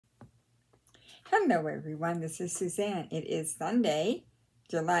Hello everyone, this is Suzanne. It is Sunday,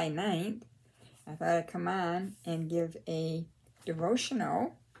 July 9th. I thought I'd come on and give a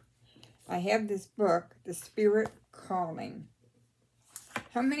devotional. I have this book, The Spirit Calling.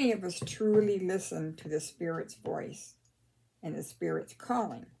 How many of us truly listen to the Spirit's voice and the Spirit's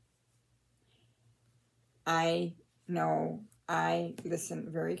calling? I know I listen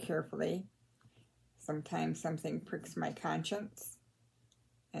very carefully. Sometimes something pricks my conscience,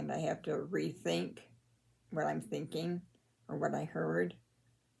 and I have to rethink what I'm thinking or what I heard.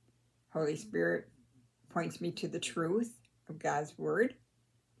 Holy Spirit points me to the truth of God's Word,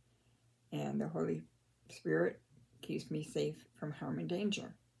 and the Holy Spirit keeps me safe from harm and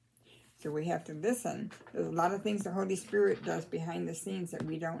danger. So we have to listen. There's a lot of things the Holy Spirit does behind the scenes that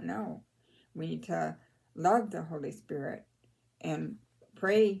we don't know. We need to love the Holy Spirit and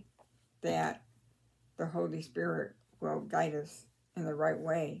pray that the Holy Spirit will guide us in the right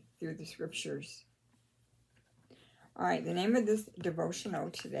way through the scriptures. All right, the name of this devotional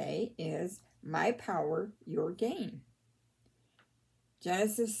today is My Power, Your Gain.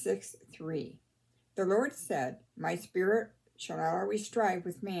 Genesis 6:3. The Lord said, My spirit shall not always strive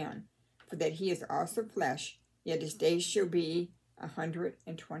with man, for that he is also flesh, yet his days shall be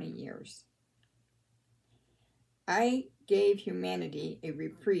 120 years. I gave humanity a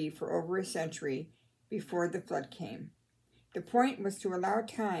reprieve for over a century before the flood came. The point was to allow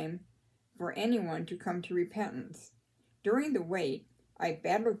time for anyone to come to repentance. During the wait, I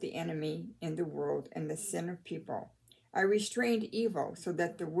battled the enemy in the world and the sin of people. I restrained evil so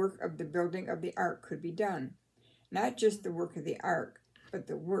that the work of the building of the ark could be done. Not just the work of the ark, but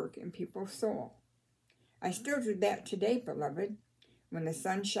the work in people's soul. I still do that today, beloved. When the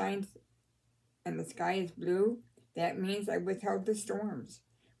sun shines and the sky is blue, that means I withheld the storms.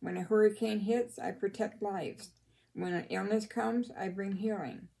 When a hurricane hits, I protect lives. When an illness comes, I bring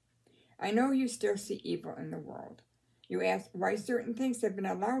healing. I know you still see evil in the world. You ask why certain things have been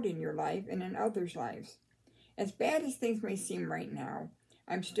allowed in your life and in others' lives. As bad as things may seem right now,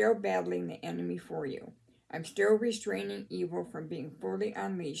 I'm still battling the enemy for you. I'm still restraining evil from being fully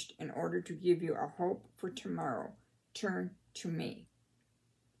unleashed in order to give you a hope for tomorrow. Turn to me.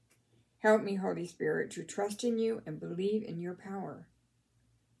 Help me, Holy Spirit, to trust in you and believe in your power.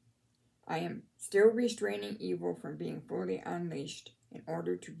 I am still restraining evil from being fully unleashed in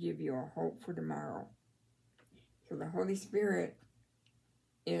order to give you a hope for tomorrow. So the Holy Spirit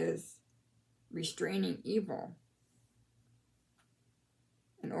is restraining evil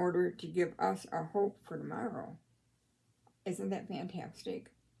in order to give us a hope for tomorrow. Isn't that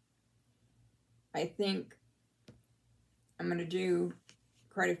fantastic? I think I'm going to do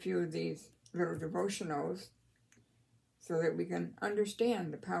quite a few of these little devotionals so that we can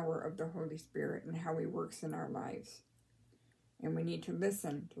understand the power of the Holy Spirit and how he works in our lives. And we need to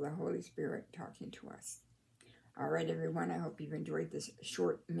listen to the Holy Spirit talking to us. All right, everyone, I hope you've enjoyed this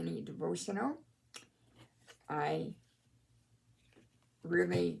short mini devotional. I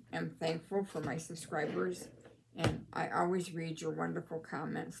really am thankful for my subscribers, and I always read your wonderful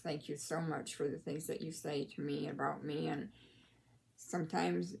comments. Thank you so much for the things that you say to me about me, and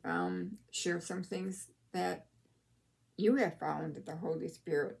sometimes share some things that you have found that the Holy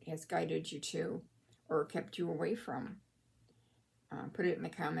Spirit has guided you to or kept you away from. Put it in the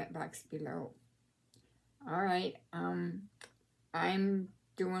comment box below. All right, I'm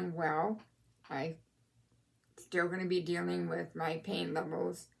doing well. I'm still going to be dealing with my pain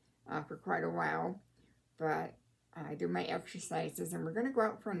levels for quite a while, but I do my exercises, and we're going to go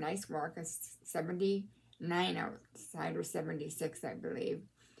out for a nice walk. It's 79 outside, or 76, I believe,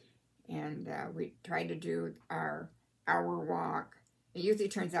 and we try to do our hour walk. It usually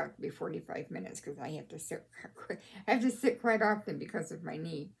turns out to be 45 minutes because I have to sit quite often because of my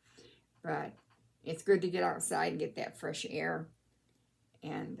knee. But it's good to get outside and get that fresh air,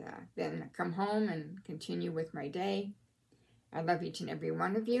 and then come home and continue with my day. I love each and every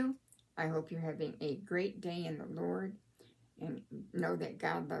one of you. I hope you're having a great day in the Lord, and know that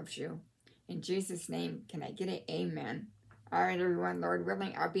God loves you. In Jesus' name, can I get an amen? All right, everyone, Lord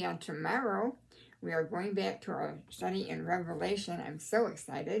willing, I'll be on tomorrow. We are going back to our study in Revelation. I'm so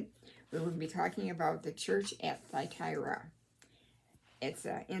excited. We will be talking about the church at Thyatira. It's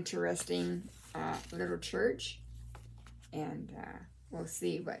an interesting little church, and we'll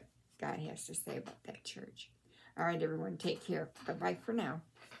see what God has to say about that church. All right, everyone, take care. Bye-bye for now.